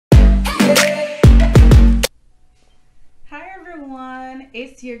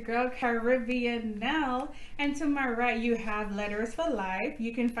It's your girl Rojheanelld, and to my right you have Letters for Life.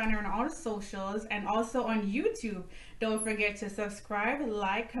 You can find her on all the socials and also on YouTube. Don't forget to subscribe,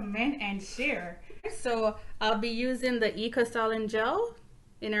 like, comment, and share. So I'll be using the Eco Styling Gel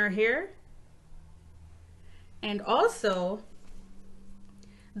in her hair, and also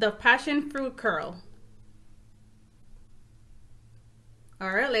the Passion Fruit Curl.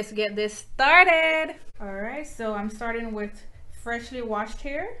 All right, let's get this started. All right, so I'm starting with freshly washed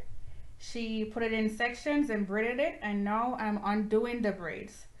hair. She put it in sections and braided it, and now I'm undoing the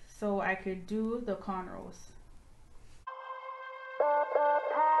braids so I could do the cornrows.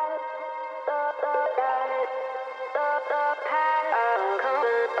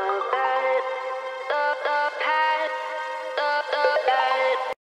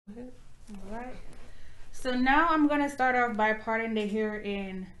 All right. So now I'm gonna start off by parting the hair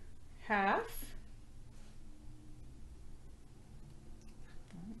in half.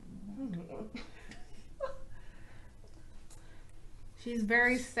 She's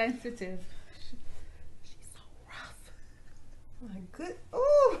very sensitive. She's so rough. My good.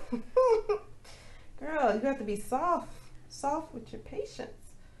 Oh, girl, you have to be soft with your patience.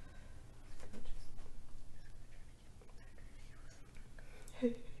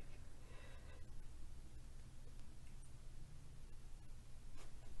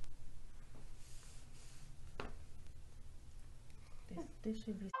 This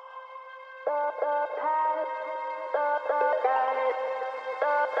should be.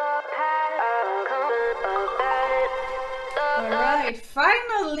 Alright,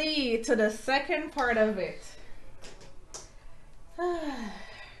 finally to the second part of it.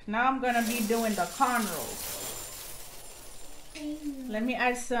 Now I'm gonna be doing the cornrows. Let me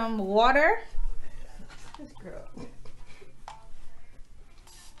add some water. This girl.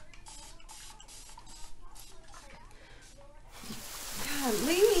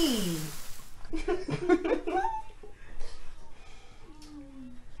 Golly.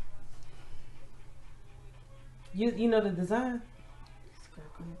 You know the design?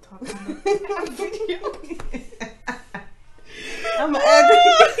 I'm gonna add it.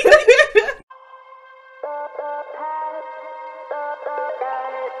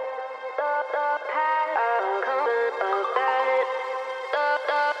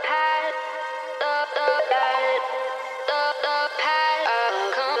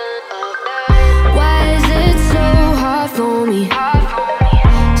 Why is it so hard for me?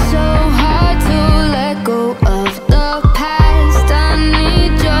 So hard to let go of the past. I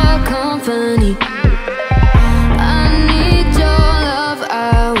need your company. I need your love. I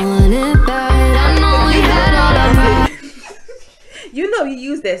want it bad. I know we had all of our. You know, you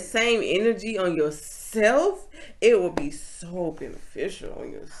use that same energy on yourself, it will be so beneficial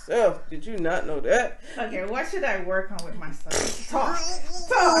on yourself. Did you not know that? Okay, what should I work on with myself? Talk.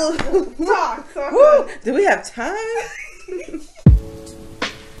 Woo, do we have time?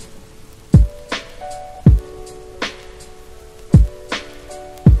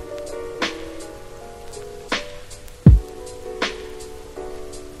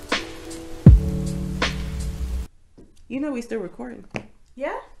 You know we still recording.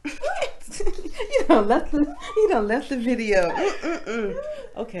 Yeah? You don't left the video.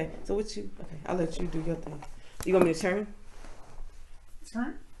 Okay, so what you? Okay, I'll let you do your thing. You want me to turn?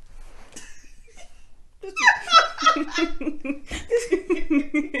 Turn?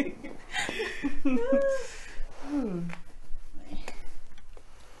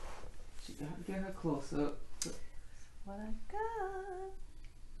 She gotta get her close up. What I got?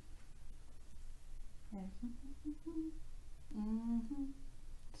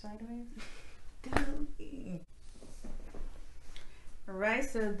 Sideways. Alright,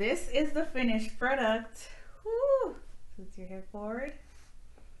 so this is the finished product. Woo! Put your head forward.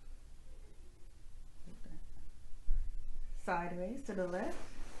 Sideways to the left.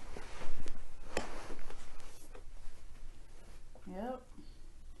 Yep.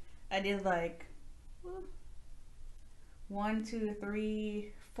 I did like 1, 2,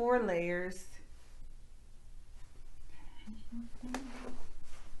 3, 4 layers.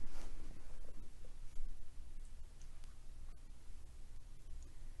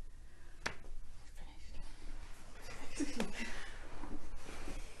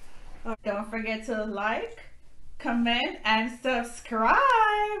 Don't forget to like, comment, and subscribe.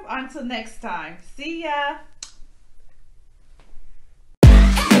 Until next time. See ya.